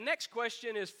next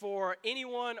question is for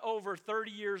anyone over 30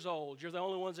 years old. You're the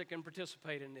only ones that can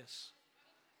participate in this.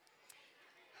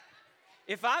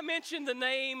 If I mention the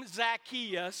name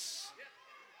Zacchaeus,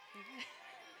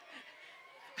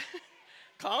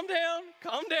 calm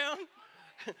down.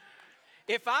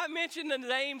 If I mention the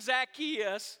name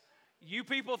Zacchaeus, you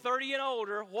people 30 and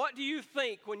older, what do you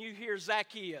think when you hear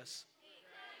Zacchaeus?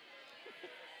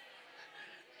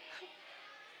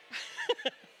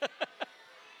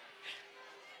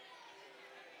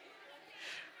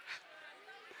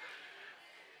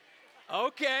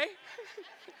 Okay.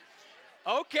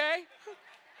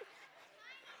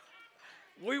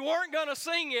 We weren't going to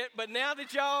sing it, but now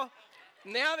that y'all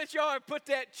have put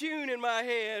that tune in my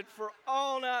head for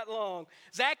all night long.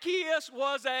 Zacchaeus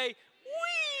was a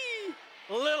wee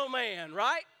little man,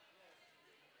 right?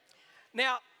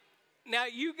 Now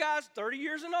you guys 30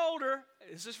 years and older,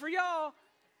 this is for y'all.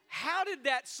 How did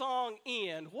that song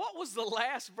end? What was the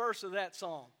last verse of that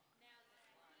song?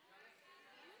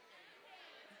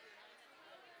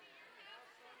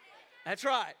 That's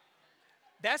right.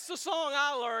 That's the song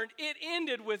I learned. It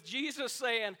ended with Jesus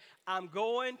saying, I'm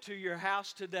going to your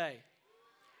house today.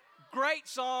 Great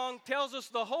song, tells us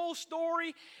the whole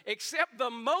story except the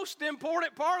most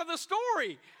important part of the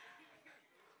story.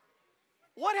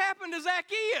 What happened to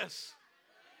Zacchaeus?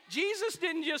 Jesus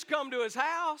didn't just come to his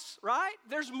house, right?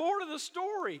 There's more to the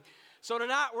story. So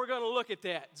tonight we're going to look at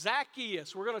that.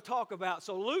 Zacchaeus, we're going to talk about.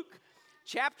 So Luke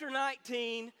chapter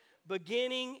 19,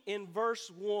 beginning in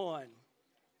verse 1.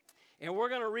 And we're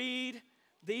going to read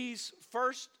these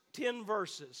first 10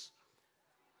 verses.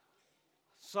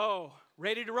 So,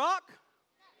 ready to rock?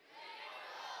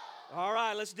 All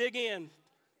right, let's dig in.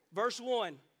 Verse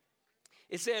 1.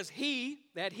 It says, he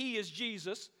is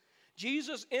Jesus.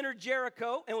 Jesus entered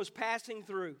Jericho and was passing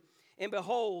through. And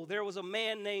behold, there was a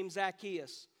man named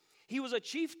Zacchaeus. He was a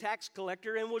chief tax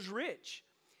collector and was rich.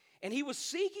 And he was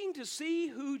seeking to see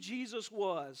who Jesus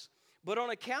was. But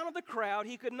on account of the crowd,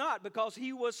 he could not, because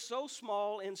he was so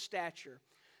small in stature.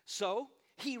 So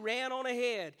he ran on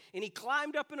ahead, and he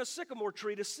climbed up in a sycamore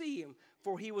tree to see him,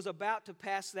 for he was about to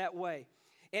pass that way.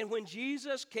 And when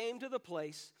Jesus came to the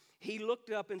place, he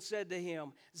looked up and said to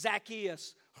him,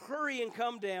 Zacchaeus, hurry and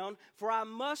come down, for I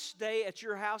must stay at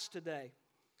your house today.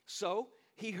 So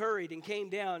he hurried and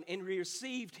came down and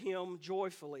received him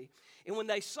joyfully. And when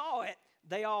they saw it,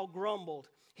 they all grumbled.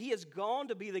 He has gone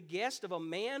to be the guest of a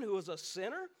man who is a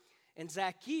sinner? And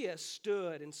Zacchaeus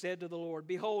stood and said to the Lord,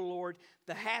 Behold, Lord,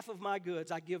 the half of my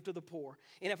goods I give to the poor.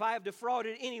 And if I have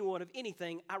defrauded anyone of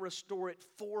anything, I restore it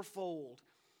fourfold.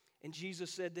 And Jesus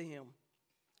said to him,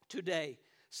 Today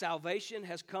salvation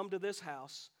has come to this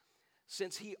house,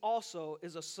 since he also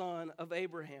is a son of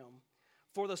Abraham.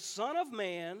 For the Son of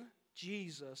Man,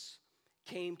 Jesus,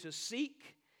 came to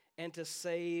seek and to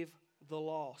save the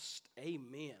lost.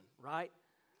 Amen, right?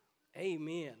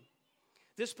 Amen.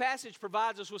 This passage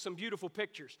provides us with some beautiful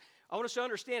pictures. I want us to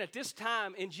understand at this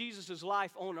time in Jesus'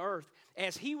 life on earth,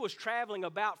 as he was traveling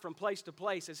about from place to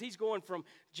place, as he's going from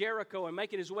Jericho and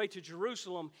making his way to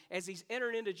Jerusalem, as he's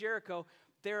entering into Jericho,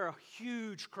 there are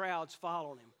huge crowds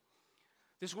following him.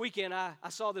 This weekend, I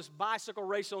saw this bicycle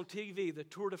race on TV, the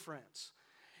Tour de France.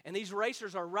 And these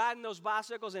racers are riding those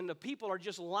bicycles, and the people are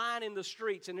just lining the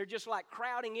streets, and they're just like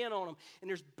crowding in on them, and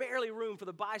there's barely room for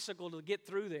the bicycle to get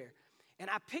through there. And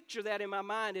I picture that in my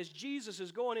mind as Jesus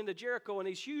is going into Jericho, and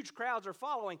these huge crowds are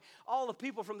following. All the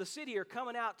people from the city are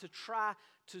coming out to try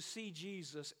to see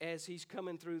Jesus as he's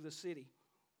coming through the city.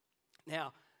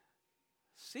 Now,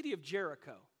 city of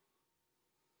Jericho.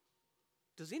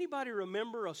 Does anybody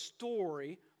remember a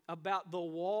story about the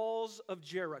walls of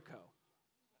Jericho?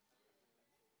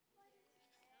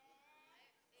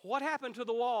 What happened to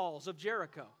the walls of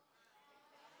Jericho?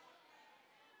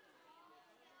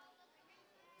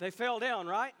 They fell down,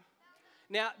 right?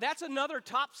 Now, that's another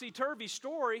topsy-turvy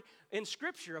story in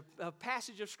Scripture, a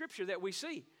passage of Scripture that we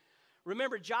see.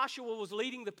 Remember, Joshua was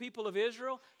leading the people of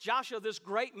Israel. Joshua, this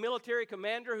great military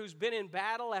commander who's been in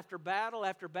battle after battle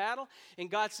after battle.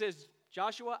 And God says,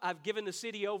 Joshua, I've given the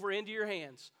city over into your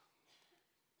hands.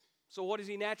 So what does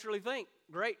he naturally think?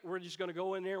 Great, we're just going to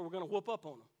go in there and we're going to whoop up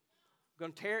on them. We're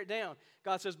going to tear it down.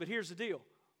 God says, but here's the deal.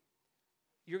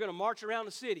 You're going to march around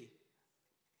the city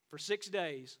for 6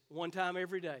 days, one time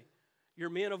every day. Your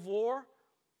men of war,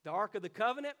 the Ark of the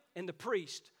Covenant, and the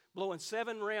priest blowing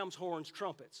 7 ram's horns,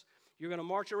 trumpets. You're going to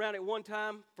march around it one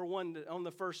time on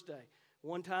the first day,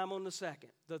 one time on the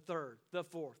second, the third, the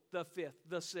fourth, the fifth,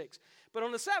 the sixth. But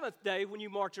on the 7th day, when you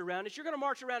march around it, you're going to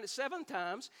march around it 7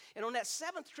 times. And on that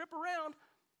 7th trip around,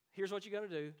 here's what you're going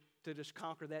to do to just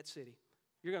conquer that city.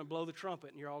 You're going to blow the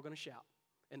trumpet, and you're all going to shout,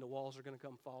 and the walls are going to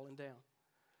come falling down.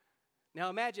 Now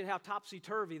imagine how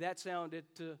topsy-turvy that sounded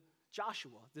to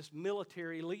Joshua, this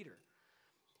military leader.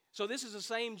 So this is the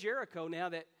same Jericho now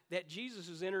that Jesus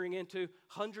is entering into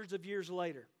hundreds of years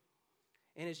later.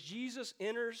 And as Jesus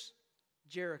enters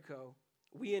Jericho,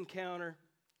 we encounter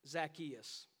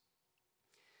Zacchaeus.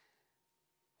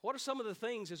 What are some of the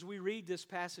things as we read this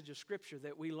passage of Scripture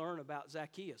that we learn about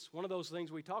Zacchaeus? One of those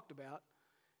things we talked about,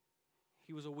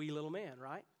 he was a wee little man,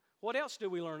 right? What else do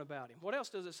we learn about him? What else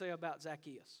does it say about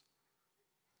Zacchaeus?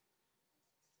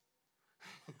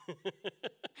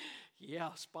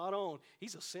 Yeah, spot on.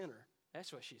 He's a sinner.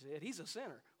 That's what she said. He's a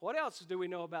sinner. What else do we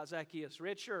know about Zacchaeus?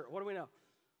 Red shirt. What do we know?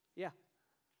 Yeah.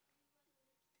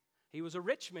 He was a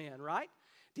rich man, right?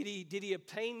 Did he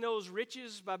obtain those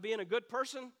riches by being a good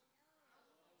person?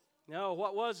 No.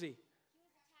 What was he?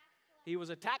 He was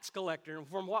a tax collector. And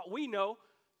from what we know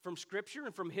from Scripture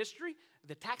and from history,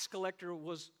 the tax collector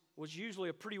was usually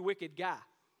a pretty wicked guy.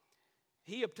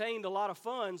 He obtained a lot of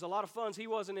funds he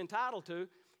wasn't entitled to.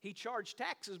 He charged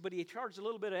taxes, but he charged a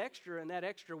little bit of extra, and that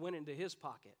extra went into his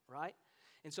pocket, right?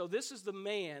 And so this is the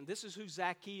man, this is who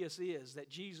Zacchaeus is that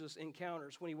Jesus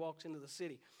encounters when he walks into the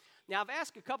city. Now, I've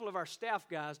asked a couple of our staff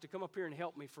guys to come up here and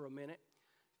help me for a minute.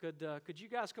 Could you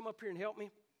guys come up here and help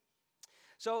me?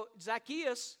 So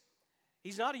Zacchaeus,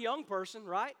 he's not a young person,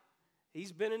 right?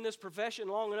 He's been in this profession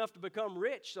long enough to become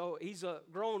rich, so he's a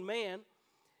grown man,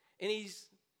 and he's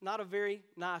not a very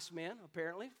nice man,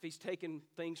 apparently, if he's taking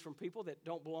things from people that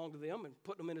don't belong to them and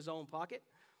putting them in his own pocket.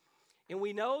 And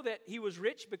we know that he was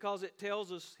rich because it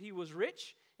tells us he was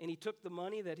rich, and he took the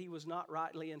money that he was not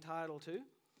rightly entitled to.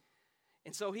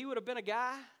 And so he would have been a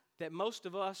guy that most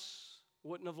of us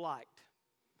wouldn't have liked.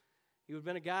 He would have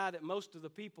been a guy that most of the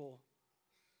people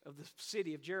of the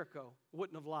city of Jericho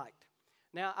wouldn't have liked.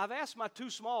 Now, I've asked my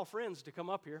two small friends to come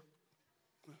up here.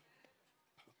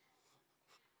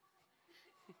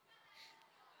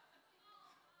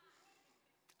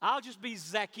 I'll just be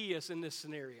Zacchaeus in this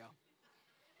scenario.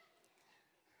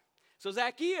 So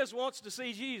Zacchaeus wants to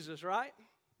see Jesus, right?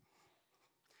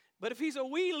 But if he's a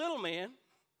wee little man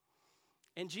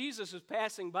and Jesus is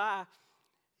passing by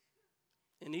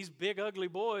and these big ugly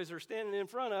boys are standing in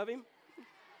front of him,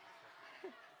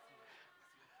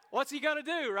 what's he going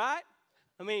to do, right?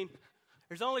 I mean,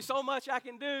 there's only so much I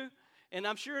can do, and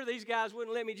I'm sure these guys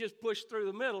wouldn't let me just push through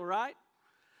the middle, right?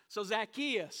 So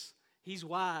Zacchaeus, he's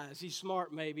wise, he's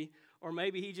smart maybe, or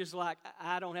maybe he just like,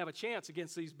 I don't have a chance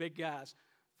against these big guys.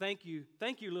 Thank you,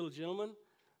 little gentleman.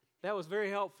 That was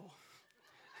very helpful.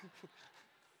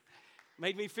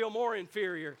 Made me feel more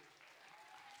inferior.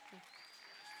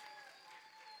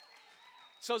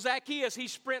 So Zacchaeus, he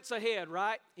sprints ahead,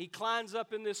 right? He climbs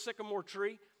up in this sycamore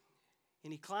tree,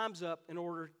 and he climbs up in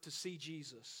order to see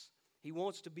Jesus. He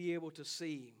wants to be able to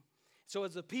see him. So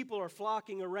as the people are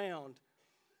flocking around,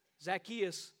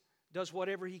 Zacchaeus does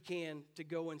whatever he can to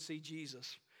go and see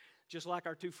Jesus. Just like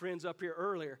our two friends up here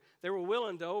earlier, they were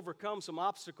willing to overcome some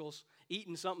obstacles,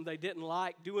 eating something they didn't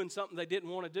like, doing something they didn't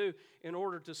want to do in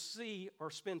order to see or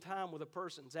spend time with a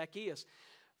person. Zacchaeus,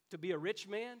 to be a rich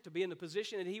man, to be in the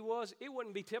position that he was, it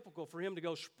wouldn't be typical for him to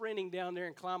go sprinting down there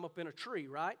and climb up in a tree,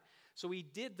 right? So he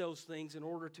did those things in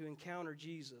order to encounter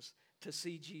Jesus, to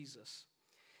see Jesus.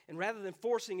 And rather than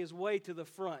forcing his way to the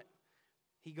front,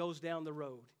 he goes down the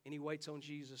road and he waits on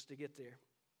Jesus to get there.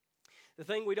 The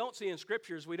thing we don't see in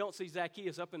Scripture is we don't see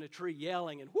Zacchaeus up in a tree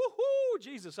yelling and, whoo-hoo,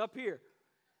 Jesus up here.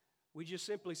 We just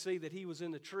simply see that he was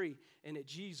in the tree and that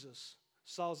Jesus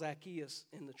saw Zacchaeus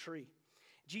in the tree.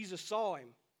 Jesus saw him.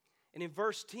 And in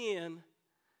verse 10,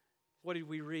 what did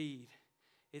we read?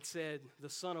 It said, the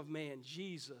Son of Man,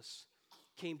 Jesus,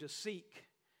 came to seek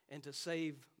and to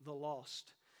save the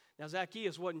lost. Now,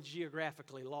 Zacchaeus wasn't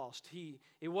geographically lost.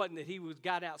 It wasn't that he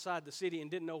got outside the city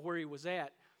and didn't know where he was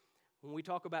at. When we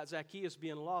talk about Zacchaeus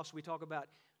being lost, we talk about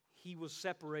he was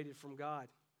separated from God.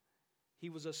 He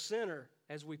was a sinner,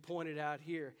 as we pointed out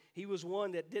here. He was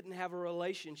one that didn't have a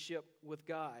relationship with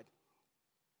God.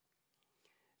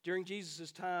 During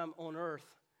Jesus' time on earth,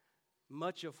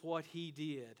 much of what he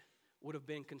did would have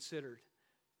been considered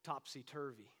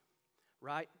topsy-turvy,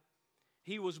 right?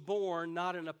 He was born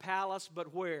not in a palace,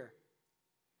 but where?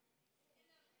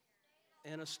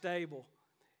 In a stable.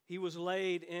 He was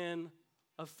laid in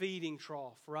a feeding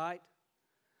trough, right?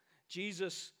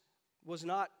 Jesus was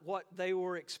not what they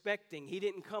were expecting. He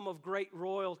didn't come of great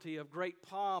royalty, of great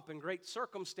pomp and great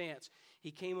circumstance.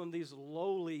 He came in these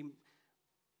lowly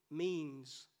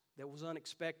means that was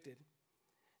unexpected.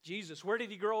 Jesus, where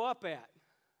did he grow up at?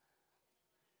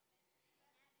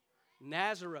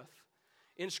 Nazareth.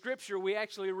 In Scripture, we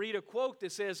actually read a quote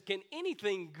that says, can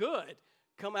anything good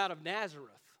come out of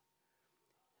Nazareth?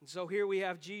 And so here we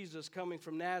have Jesus coming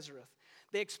from Nazareth.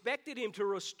 They expected him to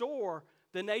restore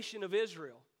the nation of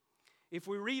Israel. If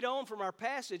we read on from our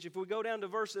passage, if we go down to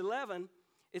verse 11,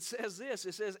 it says this.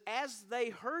 It says, as they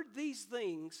heard these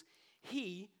things,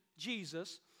 he,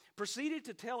 Jesus, proceeded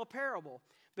to tell a parable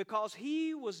because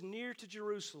he was near to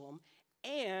Jerusalem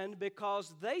and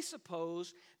because they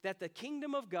supposed that the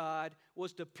kingdom of God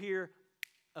was to appear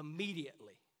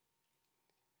immediately.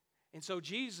 And so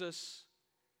Jesus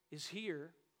is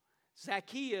here.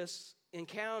 Zacchaeus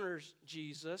encounters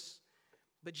Jesus,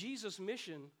 but Jesus'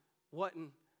 mission wasn't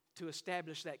to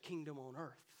establish that kingdom on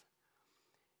earth.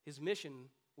 His mission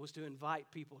was to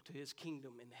invite people to his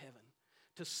kingdom in heaven,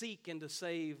 to seek and to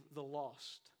save the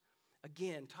lost.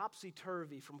 Again,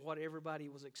 topsy-turvy from what everybody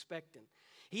was expecting.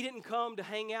 He didn't come to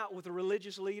hang out with the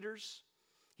religious leaders.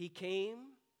 He came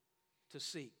to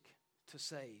seek, to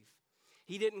save.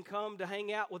 He didn't come to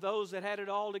hang out with those that had it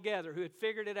all together, who had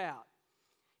figured it out.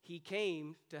 He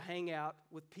came to hang out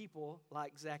with people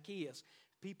like Zacchaeus,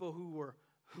 people who were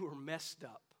messed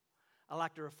up. I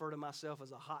like to refer to myself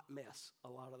as a hot mess a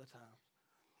lot of the time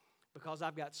because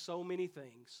I've got so many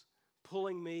things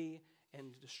pulling me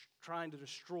and trying to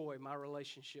destroy my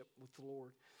relationship with the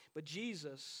Lord. But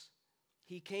Jesus,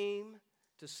 he came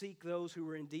to seek those who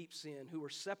were in deep sin, who were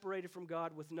separated from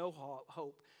God with no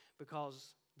hope,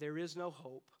 because there is no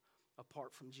hope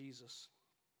apart from Jesus.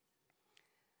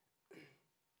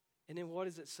 And then what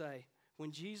does it say?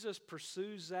 When Jesus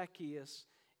pursues Zacchaeus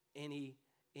and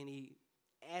he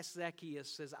asks Zacchaeus,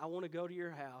 says, I want to go to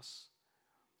your house,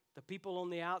 the people on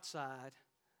the outside,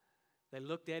 they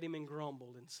looked at him and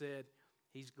grumbled and said,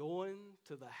 he's going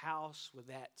to the house with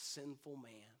that sinful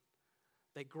man.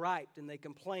 They griped and they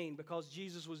complained because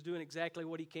Jesus was doing exactly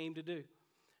what he came to do,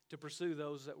 to pursue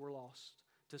those that were lost,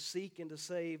 to seek and to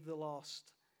save the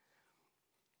lost.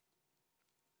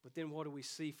 But then what do we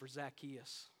see for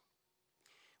Zacchaeus?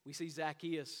 We see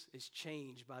Zacchaeus is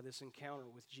changed by this encounter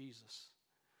with Jesus.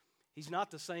 He's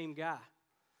not the same guy.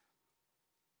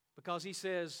 Because he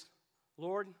says,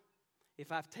 Lord,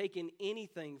 if I've taken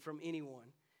anything from anyone,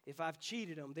 if I've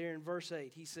cheated them, there in verse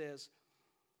 8, he says,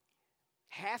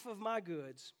 half of my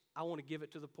goods, I want to give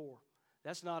it to the poor.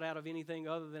 That's not out of anything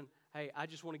other than, hey, I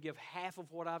just want to give half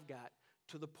of what I've got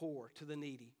to the poor, to the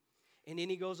needy. And then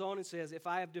he goes on and says, if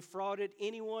I have defrauded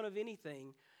anyone of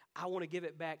anything, I want to give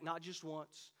it back not just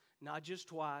once, not just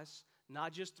twice,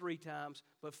 not just 3 times,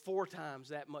 but 4 times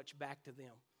that much back to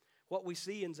them. What we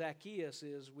see in Zacchaeus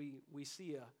is we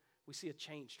see a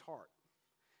changed heart.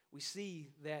 We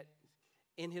see that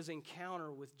in his encounter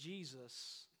with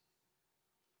Jesus,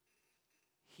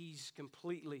 he's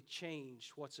completely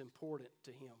changed what's important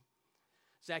to him.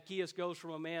 Zacchaeus goes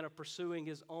from a man of pursuing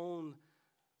his own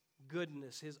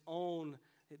goodness, his own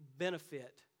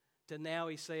benefit, to now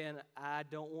he's saying, I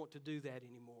don't want to do that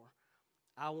anymore.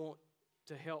 I want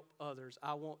to help others.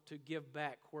 I want to give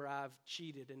back where I've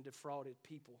cheated and defrauded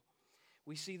people.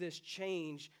 We see this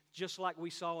change just like we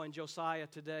saw in Josiah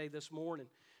today, this morning.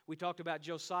 We talked about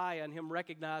Josiah and him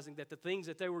recognizing that the things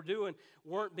that they were doing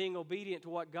weren't being obedient to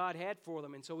what God had for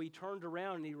them. And so he turned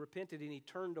around and he repented and he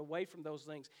turned away from those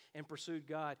things and pursued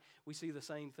God. We see the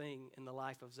same thing in the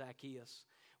life of Zacchaeus.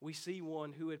 We see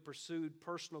one who had pursued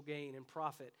personal gain and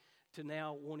profit to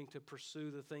now wanting to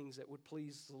pursue the things that would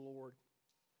please the Lord.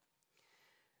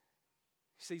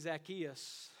 See,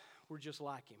 Zacchaeus, we're just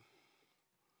like him.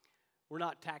 We're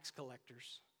not tax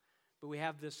collectors, but we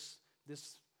have this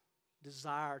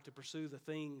desire to pursue the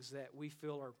things that we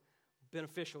feel are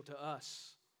beneficial to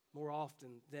us more often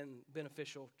than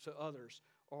beneficial to others,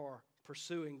 or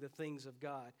pursuing the things of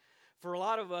God. For a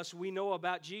lot of us, we know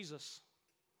about Jesus.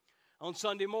 On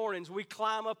Sunday mornings, we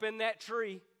climb up in that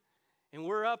tree, and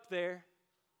we're up there.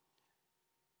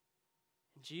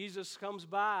 And Jesus comes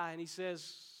by, and he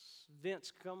says,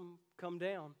 Vince, come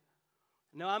down.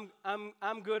 No,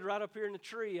 I'm good right up here in the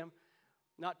tree. I'm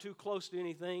not too close to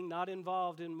anything, not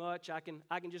involved in much. I can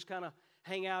just kind of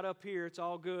hang out up here. It's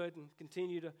all good, and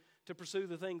continue to pursue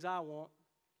the things I want.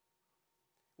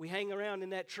 We hang around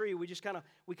in that tree. We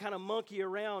kind of monkey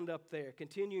around up there,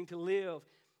 continuing to live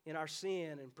in our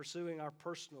sin and pursuing our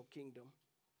personal kingdom.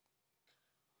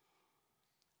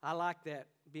 I like that,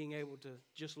 being able to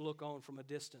just look on from a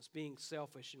distance, being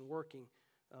selfish and working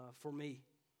for me.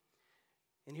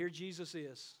 And here Jesus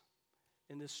is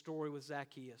in this story with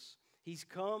Zacchaeus. He's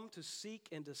come to seek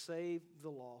and to save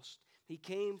the lost. He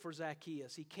came for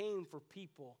Zacchaeus. He came for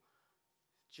people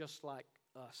just like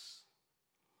us.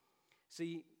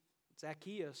 See,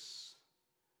 Zacchaeus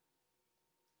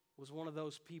was one of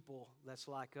those people that's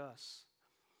like us.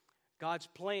 God's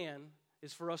plan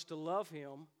is for us to love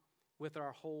him with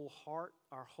our whole heart,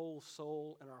 our whole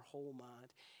soul, and our whole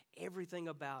mind. Everything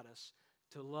about us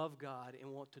to love God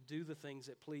and want to do the things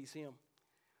that please Him.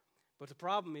 But the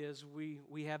problem is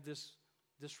we have this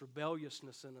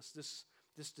rebelliousness in us,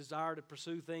 this desire to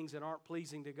pursue things that aren't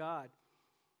pleasing to God.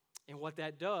 And what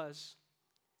that does,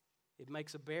 it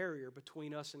makes a barrier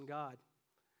between us and God.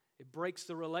 It breaks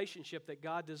the relationship that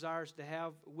God desires to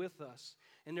have with us.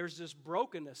 And there's this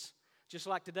brokenness. Just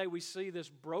like today we see this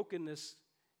brokenness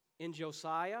in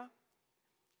Josiah.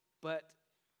 But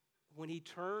when he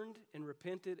turned and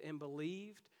repented and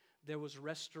believed, there was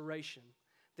restoration.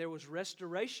 There was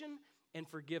restoration and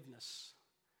forgiveness.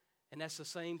 And that's the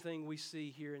same thing we see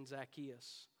here in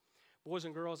Zacchaeus. Boys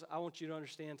and girls, I want you to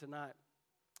understand tonight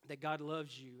that God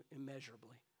loves you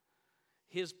immeasurably.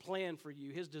 His plan for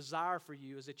you, His desire for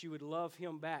you is that you would love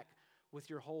Him back with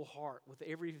your whole heart, with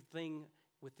everything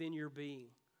within your being.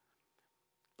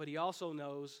 But He also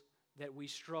knows that we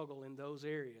struggle in those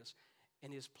areas.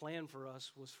 And His plan for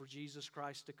us was for Jesus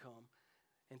Christ to come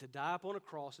and to die upon a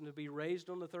cross and to be raised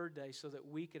on the third day so that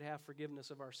we could have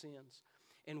forgiveness of our sins.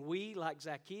 And we, like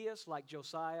Zacchaeus, like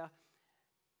Josiah,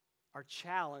 are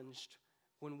challenged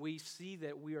when we see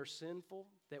that we are sinful,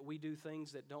 that we do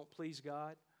things that don't please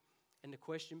God. And the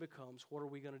question becomes, what are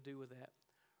we going to do with that?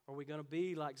 Are we going to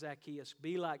be like Zacchaeus,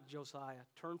 be like Josiah,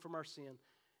 turn from our sin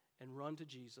and run to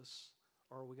Jesus?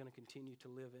 Or are we going to continue to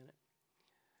live in it?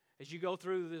 As you go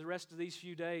through the rest of these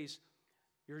few days,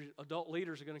 your adult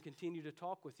leaders are going to continue to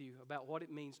talk with you about what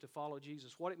it means to follow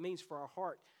Jesus, what it means for our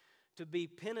heart to be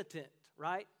penitent,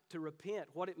 right? To repent,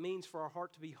 what it means for our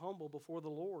heart to be humble before the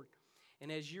Lord.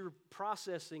 And as you're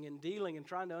processing and dealing and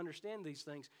trying to understand these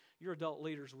things, your adult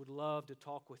leaders would love to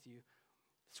talk with you.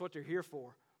 That's what they're here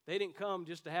for. They didn't come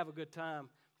just to have a good time.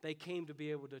 They came to be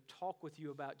able to talk with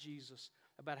you about Jesus,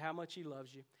 about how much He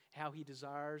loves you, how He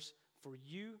desires for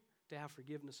you to have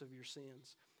forgiveness of your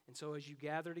sins. And so as you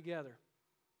gather together,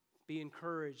 be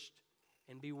encouraged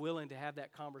and be willing to have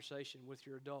that conversation with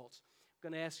your adults. I'm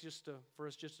going to ask for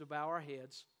us just to bow our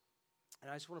heads,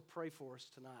 and I just want to pray for us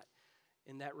tonight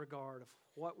in that regard of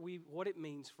what it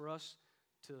means for us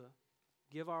to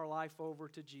give our life over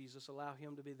to Jesus, allow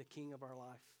Him to be the King of our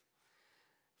life.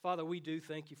 Father, we do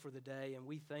thank You for the day, and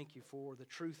we thank You for the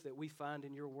truth that we find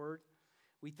in Your Word.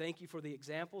 We thank You for the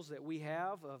examples that we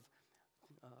have of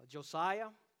Josiah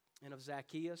and of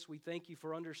Zacchaeus. We thank You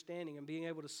for understanding and being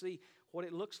able to see what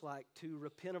it looks like to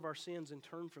repent of our sins and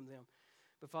turn from them.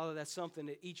 But Father, that's something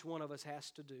that each one of us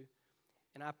has to do.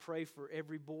 And I pray for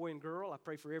every boy and girl. I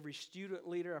pray for every student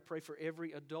leader. I pray for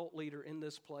every adult leader in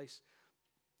this place.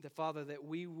 That, Father, that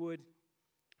we would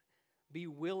be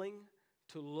willing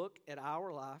to look at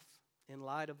our life in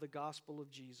light of the gospel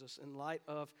of Jesus, in light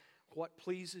of what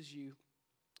pleases You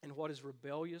and what is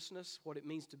rebelliousness, what it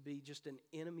means to be just an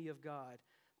enemy of God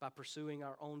by pursuing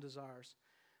our own desires.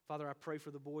 Father, I pray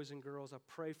for the boys and girls. I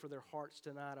pray for their hearts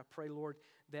tonight. I pray, Lord,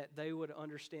 that they would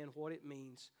understand what it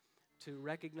means to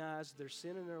recognize their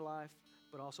sin in their life,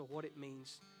 but also what it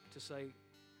means to say,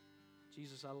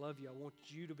 Jesus, I love You. I want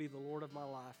You to be the Lord of my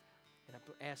life, and I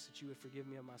ask that You would forgive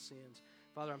me of my sins.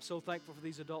 Father, I'm so thankful for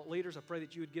these adult leaders. I pray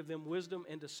that You would give them wisdom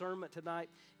and discernment tonight,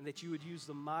 and that You would use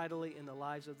them mightily in the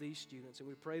lives of these students. And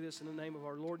we pray this in the name of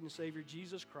our Lord and Savior,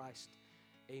 Jesus Christ.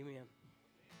 Amen.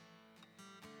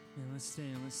 And let's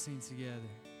stand, let's sing together.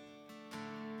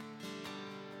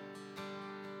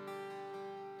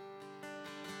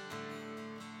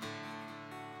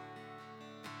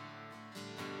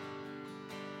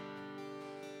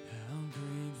 How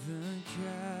great the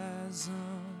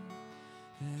chasm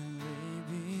that lay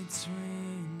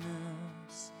between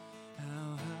us,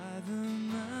 how high the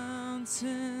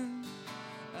mountain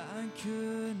I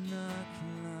could not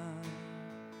climb.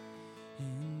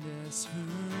 In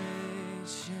desperation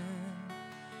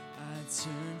I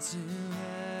turned to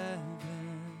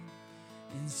heaven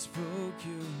and spoke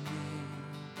Your name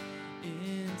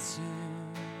into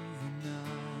the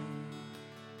night.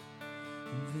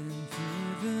 And then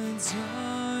through the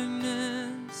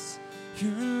darkness,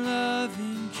 Your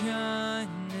loving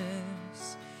kindness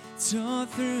tore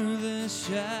through the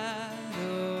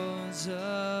shadows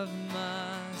of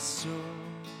my soul.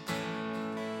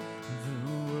 The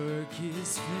work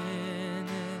is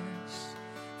finished,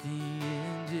 the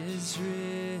end is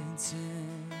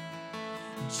written.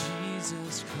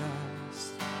 Jesus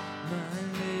Christ, my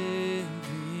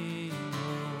living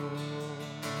hope.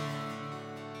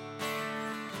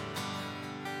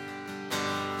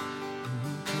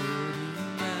 Who could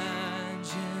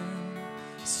imagine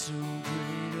so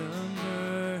great a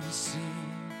mercy?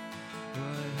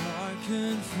 What heart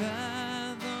could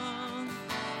fathom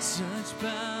such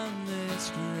boundless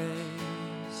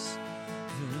grace?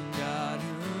 The God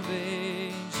of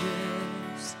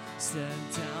ages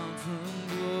stepped down from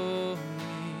glory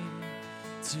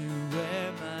to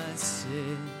wear my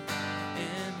sin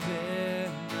and bear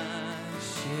my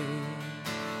shame.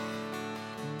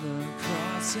 The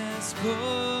cross has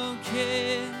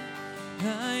spoken,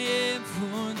 I am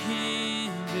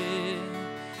forgiven.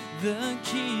 The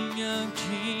King of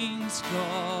Kings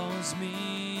calls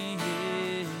me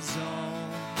his own.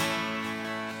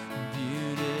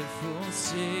 Beautiful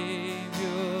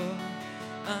Savior,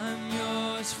 I'm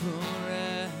yours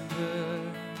forever.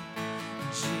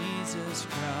 Jesus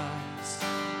Christ,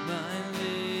 my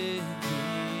living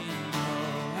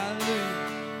hope.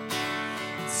 Hallelujah.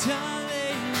 Hallelujah.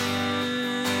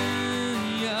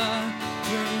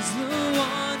 Praise the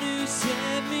one who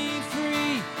set me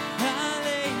free.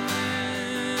 Hallelujah.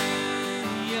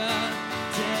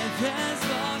 Death has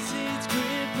lost its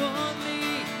grip on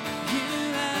me.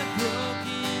 You have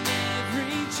broken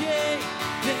every chain.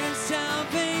 There's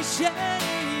salvation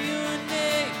in your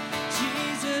name,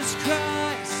 Jesus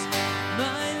Christ,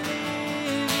 my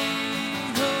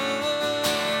living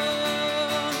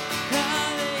hope.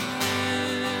 Hallelujah.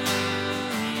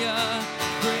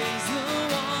 Praise the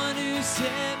one who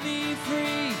set me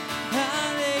free.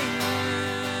 Hallelujah.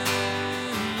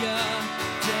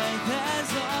 Death has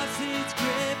lost its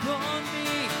grip on me.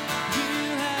 You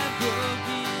have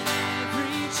broken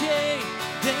every chain.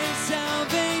 There's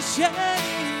salvation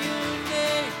in your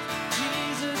name,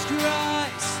 Jesus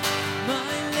Christ,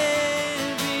 my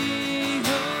living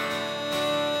hope.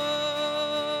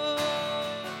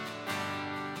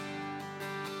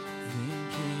 Then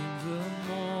came the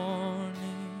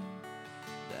morning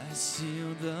that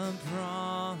sealed the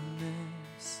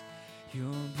promise.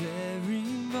 Your very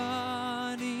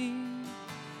body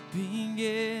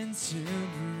began to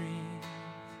breathe.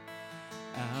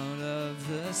 Out of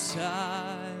the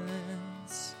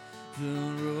silence, the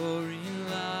roaring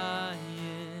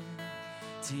lion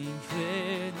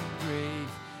declared the grave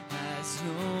has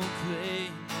no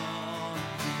claim on me.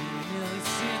 Let's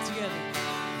sing it together.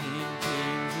 Then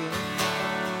came the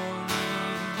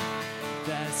morning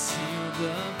that sealed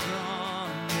the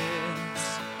promise.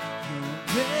 Your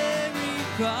very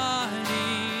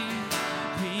body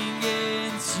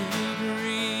began to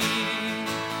breathe.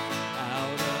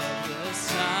 Out of the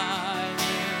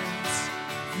silence,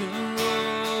 the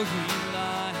roaring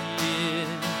lion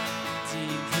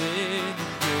declared the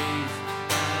grave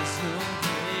has no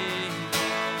claim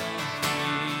on me.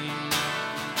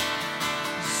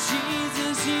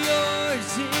 Jesus,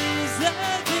 yours is the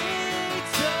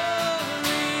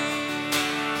victory.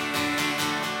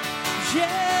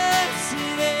 Yes,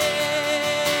 it is.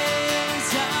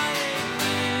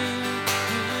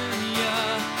 Hallelujah.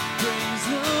 Praise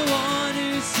the one who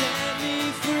set me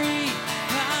free.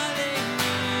 Hallelujah.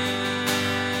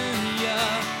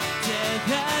 Death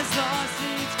has lost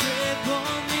its grip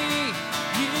on me.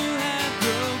 You have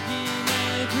broken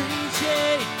every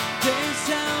chain. There's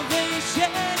salvation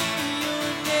in your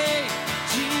name,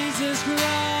 Jesus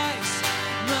Christ,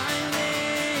 my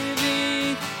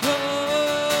living hope.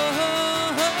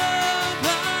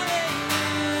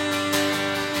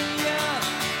 Hallelujah.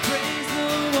 Praise the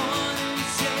one who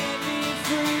set me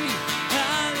free.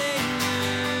 Hallelujah.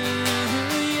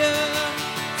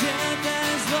 Death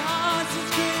has lost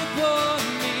its grip on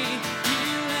me.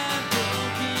 You have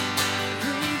broken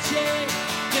every chain.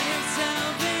 There's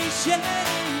salvation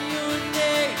in your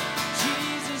name,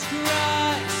 Jesus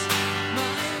Christ,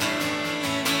 my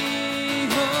living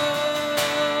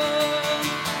hope.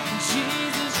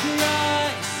 Jesus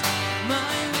Christ,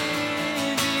 my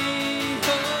living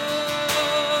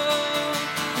hope.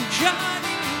 God,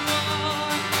 you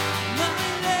are my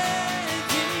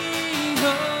living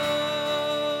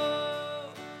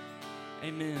hope.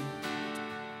 Amen.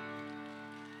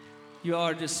 You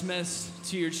are dismissed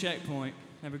to your checkpoint.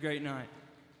 Have a great night.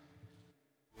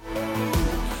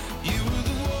 You were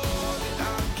the war that I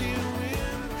can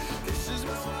win. This is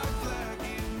my white flag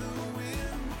in the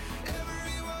wind.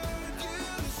 Every word you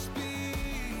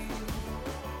speak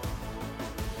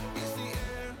is the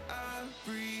air I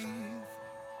breathe.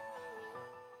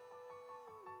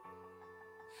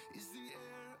 Is the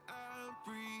air I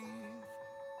breathe.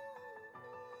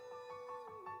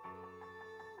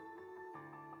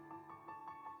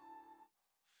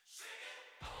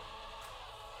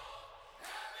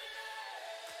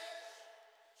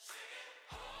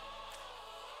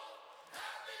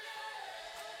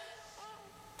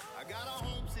 I got a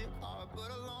homesick heart,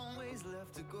 but a long ways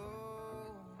left to go.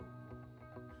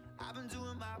 I've been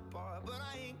doing my part, but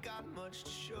I ain't got much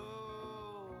to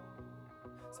show.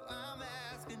 So I'm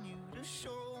asking you to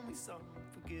show me some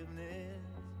forgiveness.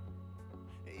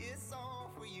 It's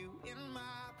all for you in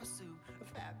my pursuit of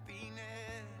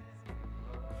happiness.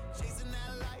 Chasing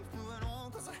that life, moving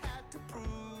on, cause I had to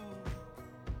prove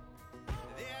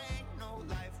there ain't no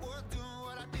life worth doing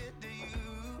what I did to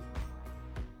you.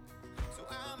 So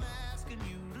I'm asking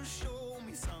you to show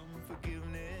me some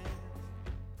forgiveness.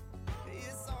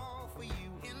 It's all for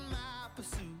you in my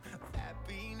pursuit of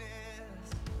happiness.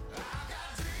 I've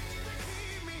got dreams that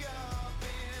keep me up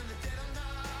in the dead of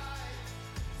night,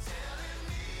 telling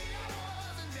me I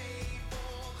wasn't made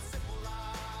for the simple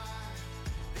life.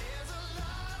 There's a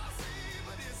lot I see,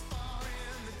 but it's far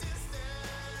in the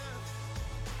distance.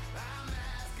 I'm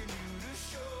asking you to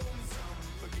show me some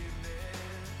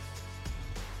forgiveness.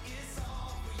 It's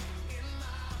all for you in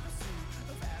my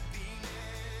pursuit of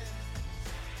happiness.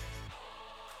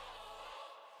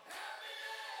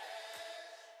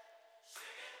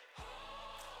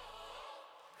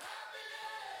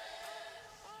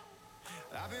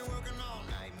 I've been working all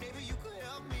night, maybe you could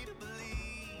help me to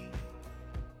believe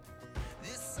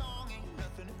this song ain't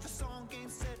nothing if the song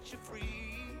can't set you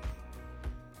free.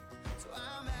 So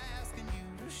I'm asking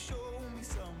you to show me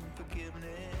some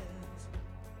forgiveness.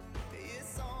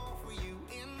 It's all for you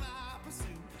in my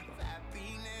pursuit of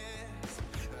happiness.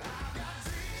 I've got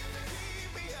dreams that keep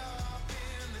me up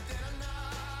in the dead of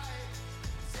night,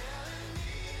 telling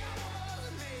me I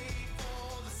wasn't made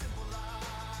for the simple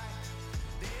life.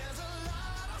 There's a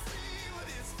lot I see, but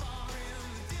it's far in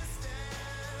the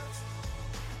distance.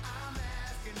 I'm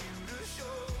asking you to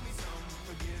show me some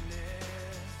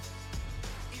forgiveness.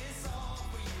 It's all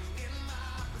for you in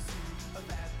my pursuit of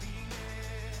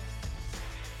happiness.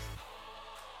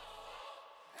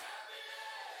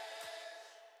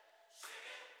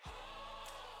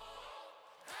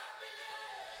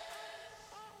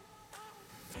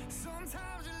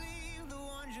 Sometimes you leave the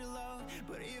ones you love,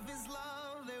 but if it's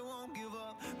love, they won't give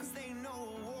up, cause they know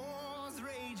a war's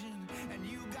raging, and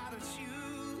you gotta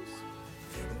choose.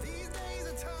 These days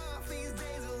are tough, these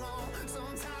days are long,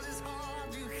 sometimes it's hard